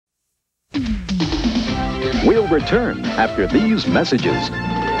We'll return after these messages.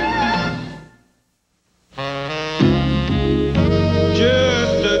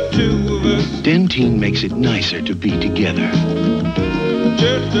 Just the two of us. Dentyne makes it nicer to be together.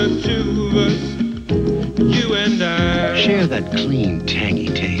 Just the two of us, you and I. Share that clean, tangy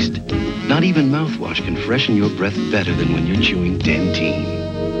taste. Not even mouthwash can freshen your breath better than when you're chewing Dentyne.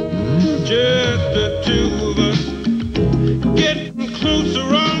 Just the two of us, getting closer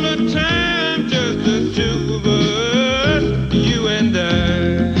all the time. Just the two of us, you and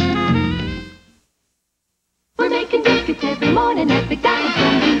I. We're making biscuits every morning at McDonald's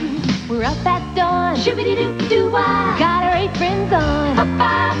for you. We're up at dawn, shoo-be-dee-doo-doo-wah. Got our aprons on,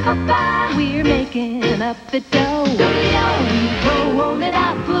 Papa, Papa. We're making up the dough. We roll it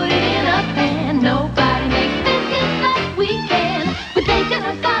out, put it in a pan. Nobody makes biscuits like we can. With bacon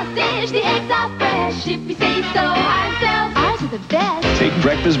or sausage, the eggs are fresh. If we say so ourselves, ours are the best. Take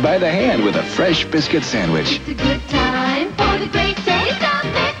breakfast by the hand with a fresh biscuit sandwich. It's a good time for the great taste of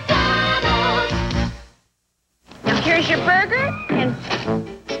McDonald's. Now here's your burger and...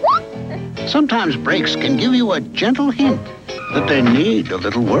 Sometimes brakes can give you a gentle hint that they need a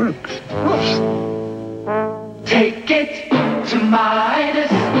little work. Take it to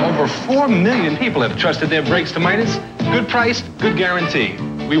Midas. Over 4 million people have trusted their brakes to Midas. Good price, good guarantee.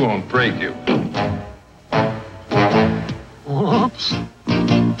 We won't break you. Whoops.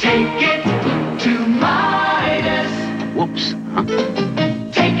 Take it to Midas. Whoops.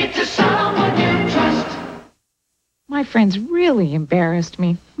 Take it to someone you trust. My friends really embarrassed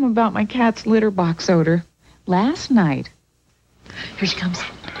me about my cat's litter box odor last night. Here she comes.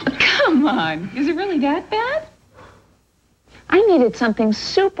 Come on, is it really that bad? I needed something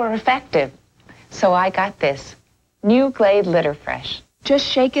super effective, so I got this. New Glade Litter Fresh. Just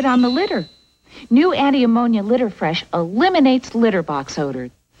shake it on the litter. New anti-ammonia Litter Fresh eliminates litter box odor.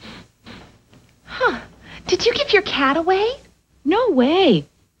 Huh. Did you give your cat away? No way.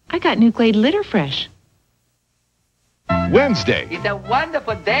 I got New Glade Litter Fresh. Wednesday. It's a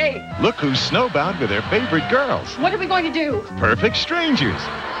wonderful day. Look who's snowbound with their favorite girls. What are we going to do? Perfect strangers.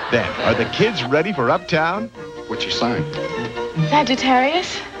 Then, are the kids ready for Uptown? What's your sign?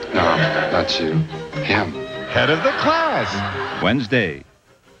 Sagittarius? No, not you. Him. Head of the class. Wednesday.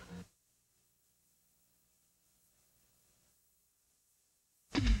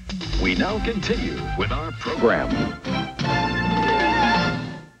 We now continue with our program.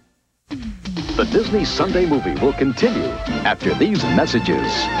 The Disney Sunday movie will continue after these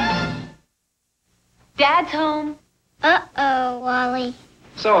messages. Dad's home. Uh-oh, Wally.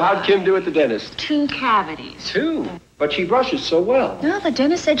 So, how'd Kim do at the dentist? 2 cavities. 2? But she brushes so well. No, the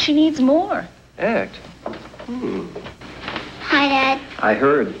dentist said she needs more. Act. Hi, Dad. I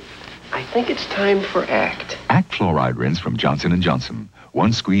heard. I think it's time for Act. Act Fluoride Rinse from Johnson & Johnson.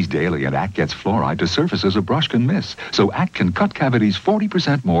 One squeeze daily and Act gets fluoride to surfaces a brush can miss. So Act can cut cavities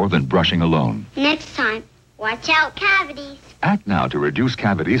 40% more than brushing alone. Next time, watch out, cavities. Act now to reduce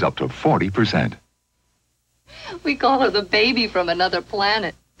cavities up to 40%. We call her the baby from another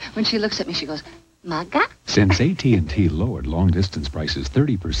planet. When she looks at me, she goes, Maga? Since AT&T lowered long-distance prices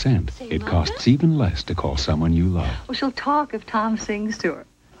 30%, it costs even less to call someone you love. Well, she'll talk if Tom sings to her.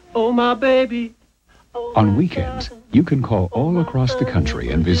 Oh, my baby. On weekends, you can call all across the country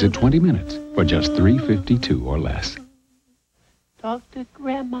and visit 20 minutes for just $3.52 or less. Talk to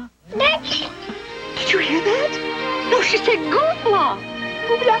Grandma. Did you hear that? No, she said goobla.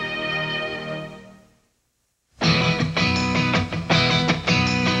 Goobla.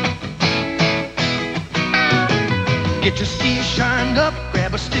 Get your steel shined up,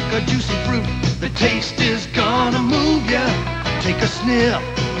 grab a stick of juicy fruit. The taste is gonna move ya. Take a sniff,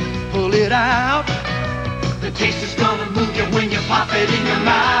 pull it out. The taste is gonna move you when you pop it in your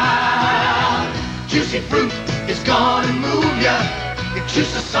mouth. Juicy fruit is gonna move ya. It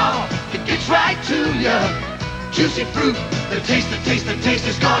juices soft, it gets right to ya. Juicy fruit, the taste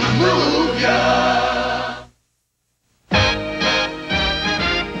is gonna move ya.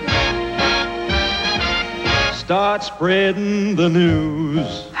 Start spreading the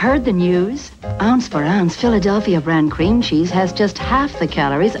news. Heard the news? Ounce for ounce, Philadelphia brand cream cheese has just half the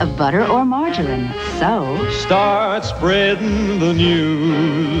calories of butter or margarine. So, Start spreading the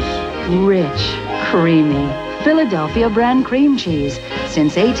news. rich, creamy. Philadelphia brand cream cheese.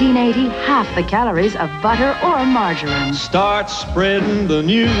 Since 1880, half the calories of butter or margarine. Start spreading the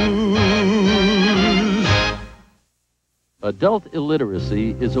news. Adult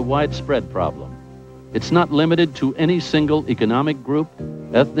illiteracy is a widespread problem. It's not limited to any single economic group,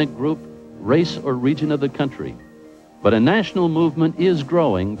 ethnic group, race, or region of the country. But a national movement is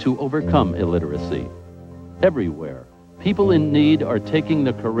growing to overcome illiteracy. Everywhere, people in need are taking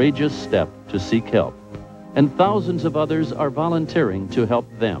the courageous step to seek help. and thousands of others are volunteering to help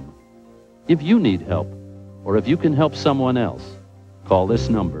them. If you need help, or if you can help someone else, call this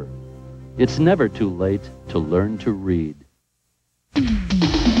number. It's never too late to learn to read.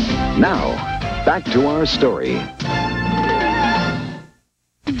 Now, back to our story.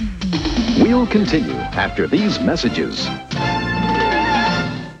 We'll continue after these messages.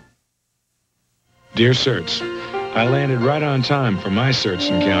 Dear Certs, I landed right on time for my Certs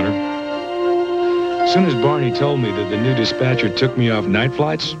encounter. As soon as Barney told me that the new dispatcher took me off night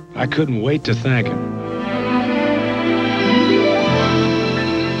flights, I couldn't wait to thank him.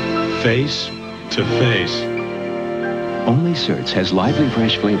 Face to face. Only Certs has lively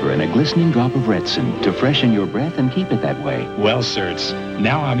fresh flavor and a glistening drop of Retsin to freshen your breath and keep it that way. Well, Certs,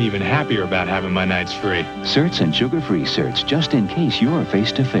 now I'm even happier about having my nights free. Certs and sugar-free Certs, just in case you're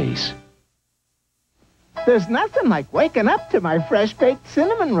face to face. There's nothing like waking up to my fresh-baked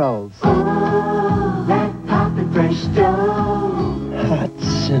cinnamon rolls. Oh, that poppin' fresh stove. Hot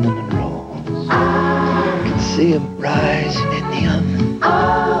cinnamon rolls. I can see them rising in the oven.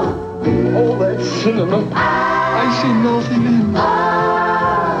 Oh, that cinnamon. I see nothing in.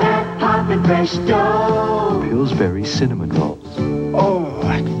 Oh, that poppin' fresh stove. Pillsbury cinnamon rolls. Oh,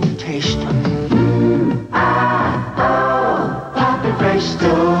 I can taste them. Oh, poppin' fresh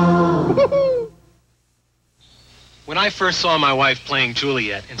stove. When I first saw my wife playing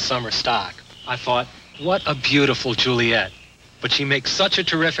Juliet in summer stock, I thought, what a beautiful Juliet. But she makes such a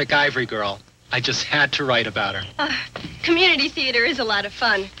terrific Ivory girl, I just had to write about her. Community theater is a lot of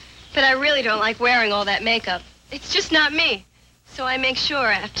fun, but I really don't like wearing all that makeup. It's just not me. So I make sure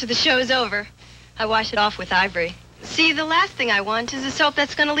after the show's over, I wash it off with Ivory. See, the last thing I want is a soap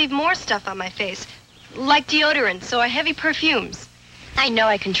that's going to leave more stuff on my face, like deodorants or heavy perfumes. I know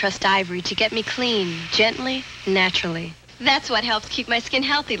I can trust Ivory to get me clean, gently, naturally. That's what helps keep my skin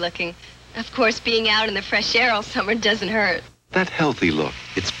healthy looking. Of course, being out in the fresh air all summer doesn't hurt. That healthy look,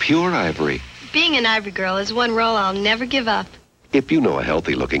 it's pure Ivory. Being an Ivory girl is one role I'll never give up. If you know a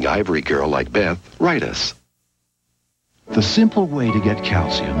healthy-looking Ivory girl like Beth, write us. The simple way to get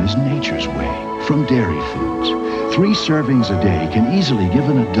calcium is nature's way, from dairy foods. 3 servings a day can easily give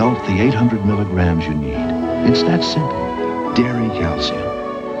an adult the 800 milligrams you need. It's that simple. Dairy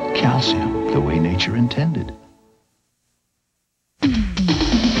calcium. Calcium, the way nature intended.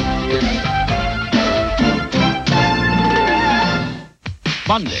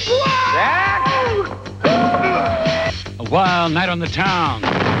 Monday. A wild night on the town.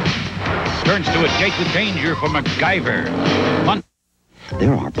 Turns to a date with danger for MacGyver.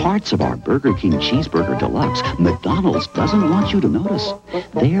 There are parts of our Burger King Cheeseburger Deluxe McDonald's doesn't want you to notice.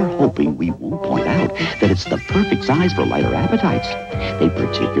 They're hoping we won't point out that it's the perfect size for lighter appetites. They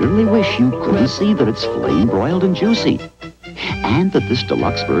particularly wish you couldn't see that it's flame-broiled and juicy. And that this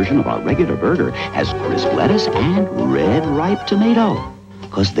deluxe version of our regular burger has crisp lettuce and red ripe tomato.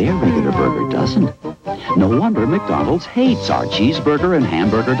 Because their regular burger doesn't. No wonder McDonald's hates our Cheeseburger and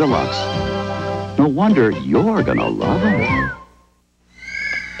Hamburger Deluxe. No wonder you're gonna love them.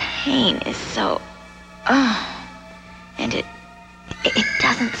 Pain is so, and it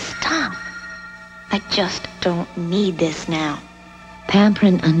doesn't stop. I just don't need this now.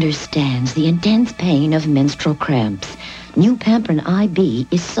 Pamprin understands the intense pain of menstrual cramps. New Pamprin-IB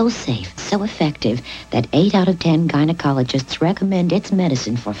is so safe, so effective, that 8 out of 10 gynecologists recommend its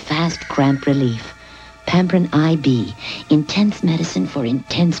medicine for fast cramp relief. Pamprin-IB, intense medicine for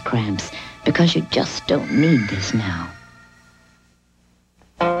intense cramps, because you just don't need this now.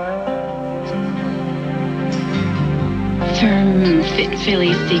 Firm, fit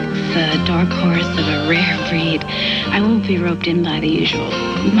filly seeks the dark horse of a rare breed. I won't be roped in by the usual.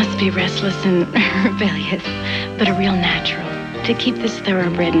 Must be restless and rebellious, but a real natural to keep this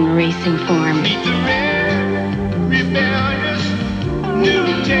thoroughbred in racing form. Meet the rare, rebellious, new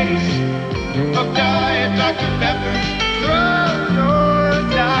taste of Diet Dr. Pepper. Throw your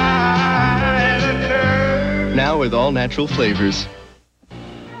diet a curve. Now with all natural flavors.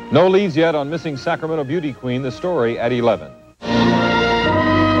 No leads yet on missing Sacramento beauty queen. The story at 11.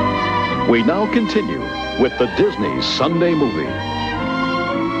 We now continue with the Disney Sunday Movie.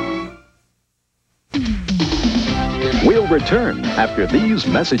 We'll return after these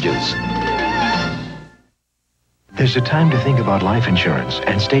messages. There's a time to think about life insurance,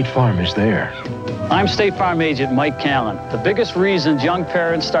 and State Farm is there. I'm State Farm agent Mike Callan. The biggest reasons young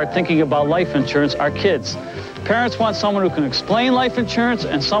parents start thinking about life insurance are kids. Parents want someone who can explain life insurance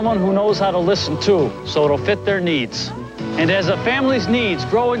and someone who knows how to listen too, so it'll fit their needs. And as a family's needs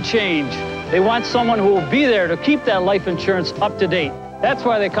grow and change, they want someone who will be there to keep that life insurance up to date. That's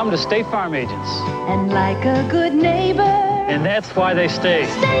why they come to State Farm agents. And like a good neighbor, And that's why they stay.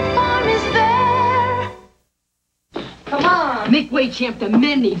 State Farm is there. Make way, champ. The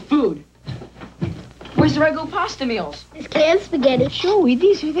men need food. Where's the ragu pasta meals? It's canned spaghetti. Joey,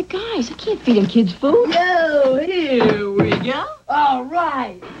 these are the guys. I can't feed them kids food. No, here we go. All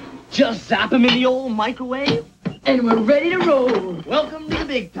right. Just zap them in the old microwave, and we're ready to roll. Welcome to the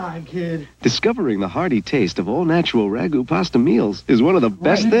big time, kid. Discovering the hearty taste of all-natural ragu pasta meals is one of the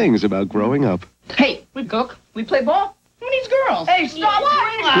best things about growing up. Hey, we cook. We play ball. Who needs girls? Hey, stop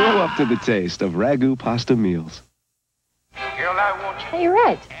whining. Grow up to the taste of ragu pasta meals. Hey, you're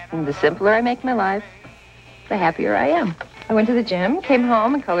right. And the simpler I make my life, the happier I am. I went to the gym, came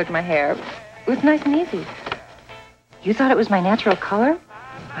home, and colored my hair. It was nice and easy. You thought it was my natural color?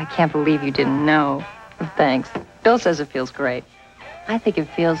 I can't believe you didn't know. Thanks. Bill says it feels great. I think it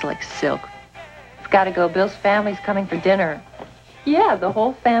feels like silk. It's got to go. Bill's family's coming for dinner. Yeah, the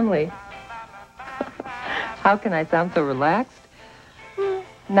whole family. How can I sound so relaxed?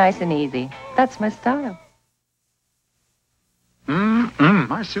 Nice and easy. That's my style.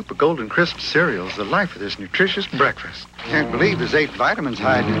 My Super Golden Crisp cereal is the life of this nutritious breakfast. Can't believe there's 8 vitamins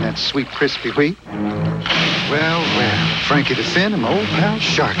hiding in that sweet, crispy wheat. Well, Frankie the Finn and my old pal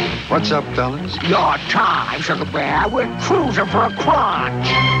Sharky. What's up, fellas? Your time, Sugar Bear. We're cruising for a crunch.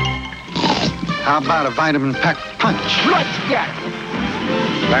 How about a vitamin-packed punch? Let's get it.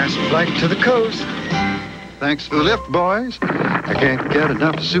 Last flight to the coast. Thanks for the lift, boys. I can't get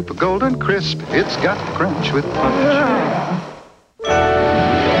enough Super Golden Crisp. It's got crunch with punch. Wish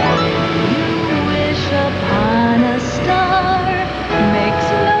upon a star makes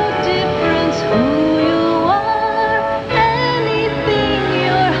no difference who you are. Anything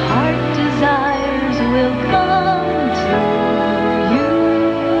your heart desires will come to you.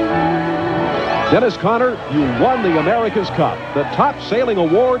 Dennis Conner, you won the America's Cup, the top sailing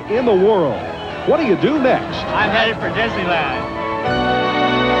award in the world. What do you do next? I'm headed for Disneyland.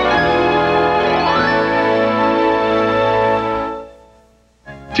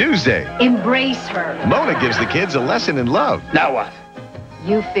 Tuesday. Embrace her. Mona gives the kids a lesson in love. Now what?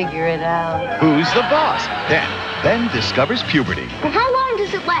 You figure it out. Who's the boss? Ben discovers puberty. Well, how long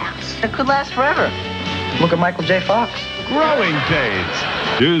does it last? It could last forever. Look at Michael J. Fox. Growing pains.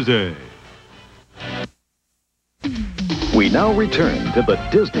 Tuesday. We now return to the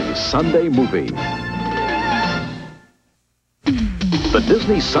Disney Sunday Movie. The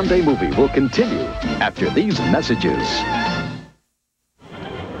Disney Sunday Movie will continue after these messages.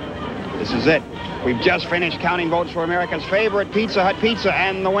 This is it. We've just finished counting votes for America's favorite Pizza Hut pizza,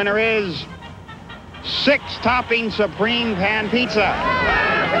 and the winner is 6-topping Supreme Pan Pizza.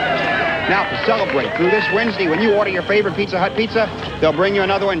 Now, to celebrate, through this Wednesday, when you order your favorite Pizza Hut pizza, they'll bring you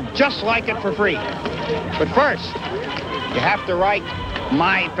another one just like it for free. But first, you have to write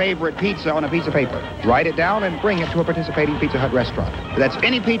my favorite pizza on a piece of paper. Write it down and bring it to a participating Pizza Hut restaurant. That's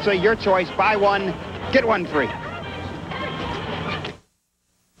any pizza, your choice. Buy one, get one free.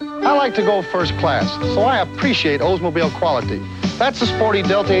 I like to go first class, so I appreciate Oldsmobile quality. That's a sporty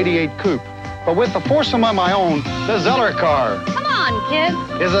Delta 88 Coupe. But with the foursome of my own, the Zeller car Come on, kids.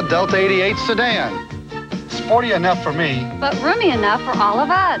 is a Delta 88 sedan. Sporty enough for me. But roomy enough for all of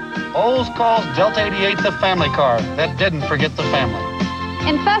us. Olds calls Delta 88 the family car. That didn't forget the family.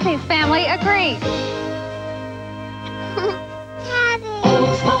 And Fuzzy's family agrees.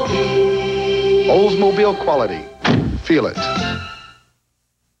 Oldsmobile quality. Feel it.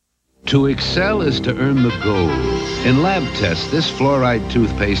 To excel is to earn the gold. In lab tests, this fluoride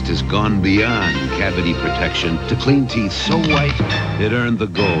toothpaste has gone beyond cavity protection to clean teeth so white, it earned the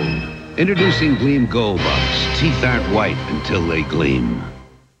gold. Introducing Gleam Gold Box. Teeth aren't white until they gleam.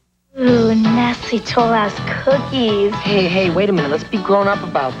 Ooh, nasty tall-ass cookies. Hey, wait a minute. Let's be grown up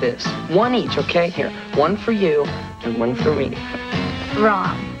about this. One each, okay? Here, one for you and one for me.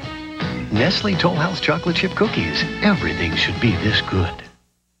 Wrong. Nestle Toll House chocolate chip cookies. Everything should be this good.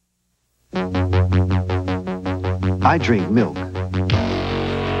 I drink milk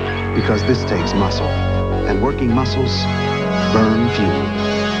because this takes muscle, and working muscles burn fuel.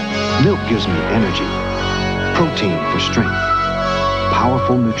 Milk gives me energy, protein for strength,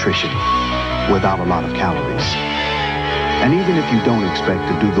 powerful nutrition without a lot of calories. And even if you don't expect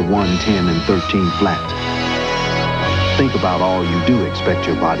to do the 1, 10, and 13 flat, think about all you do expect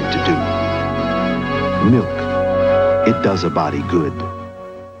your body to do. Milk, it does a body good.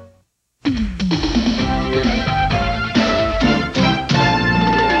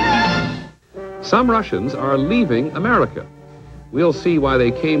 Some Russians are leaving America. We'll see why they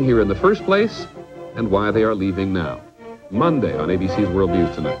came here in the first place and why they are leaving now. Monday on ABC's World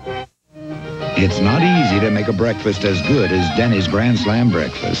News Tonight. It's not easy to make a breakfast as good as Denny's Grand Slam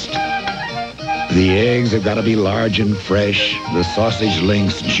breakfast. The eggs have got to be large and fresh, the sausage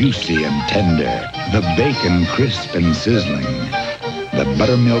links juicy and tender, the bacon crisp and sizzling, the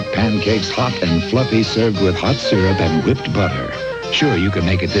buttermilk pancakes hot and fluffy served with hot syrup and whipped butter. Sure, you can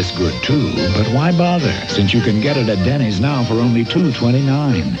make it this good, too, but why bother? Since you can get it at Denny's now for only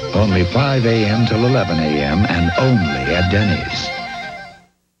 $2.29. Only 5 a.m. till 11 a.m. and only at Denny's.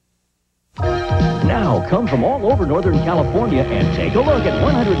 Now, come from all over Northern California and take a look at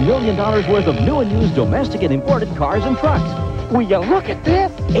 $100 million worth of new and used domestic and imported cars and trucks. Will you look at this?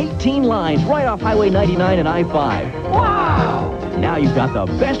 18 lines right off Highway 99 and I-5. Wow! Now you've got the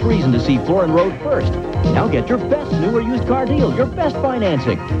best reason to see Florin Road first. Now get your best new or used car deal, your best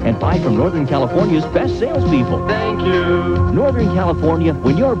financing, and buy from Northern California's best salespeople. Thank you. Northern California,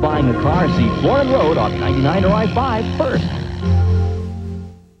 when you're buying a car, see Florin Road off 99 or I-5 first.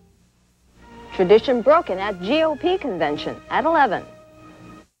 Tradition broken at GOP convention at 11.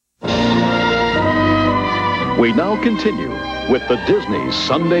 We now continue with the Disney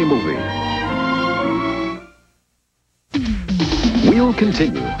Sunday Movie. We'll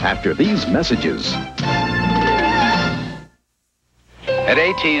continue after these messages. At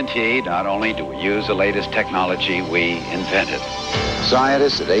AT&T, not only do we use the latest technology, we invented.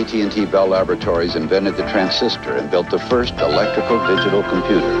 Scientists at AT&T Bell Laboratories invented the transistor and built the first electrical digital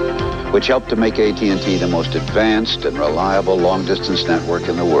computer, which helped to make AT&T the most advanced and reliable long-distance network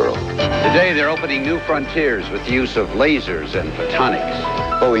in the world. Today, they're opening new frontiers with the use of lasers and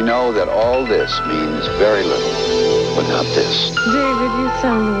photonics. But we know that all this means very little without this. David, you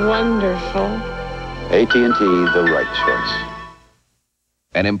sound wonderful. AT&T, the right choice.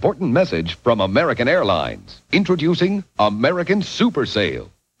 An important message from American Airlines. Introducing American Super Sale.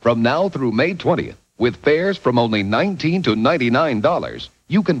 From now through May 20th, with fares from only $19 to $99,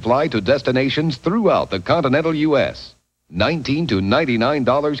 you can fly to destinations throughout the continental U.S. $19 to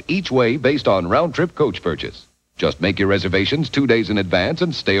 $99 each way based on round-trip coach purchase. Just make your reservations 2 days in advance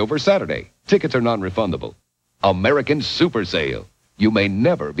and stay over Saturday. Tickets are non-refundable. American Super Sale. You may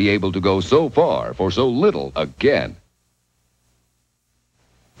never be able to go so far for so little again.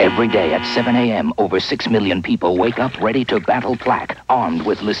 Every day at 7 a.m., over 6 million people wake up ready to battle plaque, armed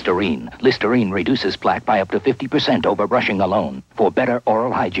with Listerine. Listerine reduces plaque by up to 50% over brushing alone. For better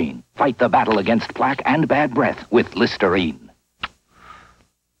oral hygiene, fight the battle against plaque and bad breath with Listerine.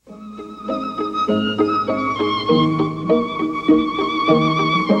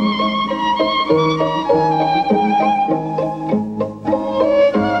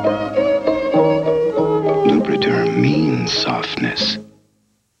 Lubriderm means softness.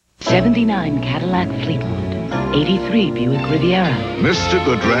 79 Cadillac Fleetwood, 83 Buick Riviera, Mr.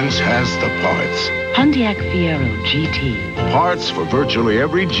 Goodwrench has the parts. Pontiac Fiero GT, Parts for virtually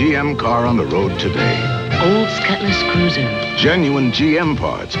every GM car on the road today. Olds Cutlass Cruiser, Genuine GM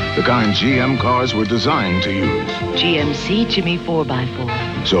parts, the kind GM cars were designed to use. GMC Jimmy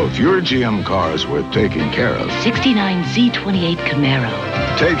 4x4, So if your GM car is worth taking care of, 69 Z28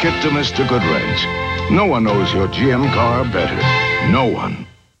 Camaro. Take it to Mr. Goodwrench. No one knows your GM car better. No one.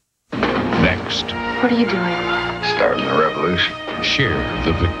 Next, What are you doing? starting the revolution. Share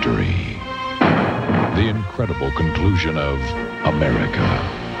the victory. The incredible conclusion of America.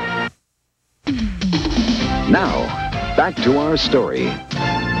 Now, back to our story.